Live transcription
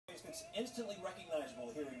instantly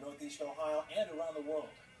recognizable here in Northeast Ohio and around the world.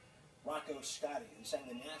 Rocco Scotti, who sang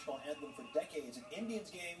the national anthem for decades at Indians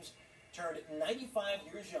games, turned 95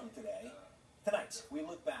 years young today. Tonight, we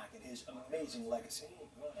look back at his amazing legacy.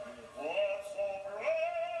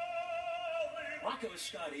 Rocco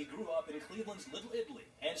Scotti grew up in Cleveland's Little Italy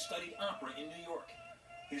and studied opera in New York.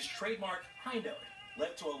 His trademark high note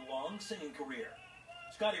led to a long singing career.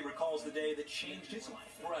 Scotti recalls the day that changed his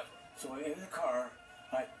life forever. So in the car,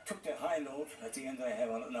 I took that high note at the end that I have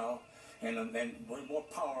on it now, and with more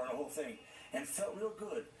power and the whole thing, and it felt real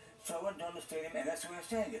good. So I went down the stadium, and that's where I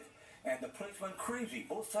sang it. And the place went crazy.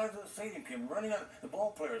 Both sides of the stadium came running out. The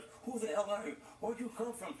ball players, who the hell are you? Where'd you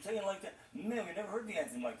come from singing like that? Man, we never heard the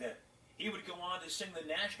anthem like that. He would go on to sing the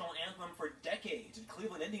national anthem for decades at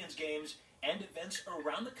Cleveland Indians games and events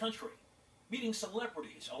around the country, meeting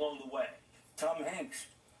celebrities along the way. Tom Hanks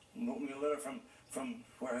wrote me a letter from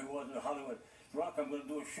where he was in Hollywood. Rock, I'm going to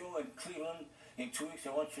do a show in Cleveland in 2 weeks.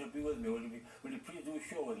 I want you to be with me. Will you please do a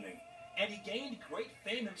show with me? And he gained great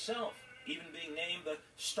fame himself, even being named the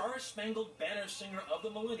Star-Spangled Banner Singer of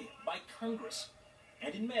the Millennium by Congress.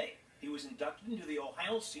 And in May, he was inducted into the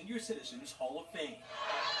Ohio Senior Citizens Hall of Fame.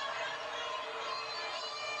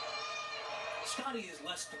 Scotti is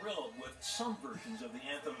less thrilled with some versions of the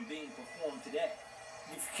anthem being performed today.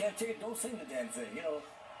 If you can't take it, don't sing the damn thing, you know.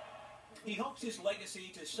 He hopes his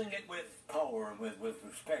legacy to sing it with power, with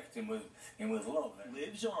respect, and with love.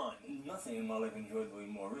 Lives on. Nothing in my life enjoyed me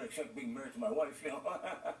more, really, except being married to my wife, you know.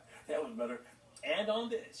 That was better. And on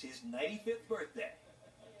this, his 95th birthday,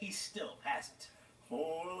 he still has it.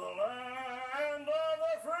 For the land of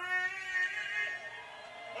the free.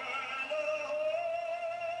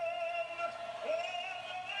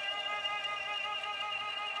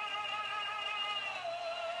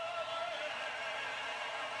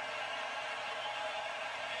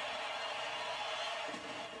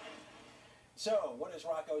 So, what is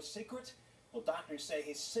Rocco's secret? Well, doctors say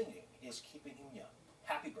his singing is keeping him young.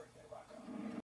 Happy birthday.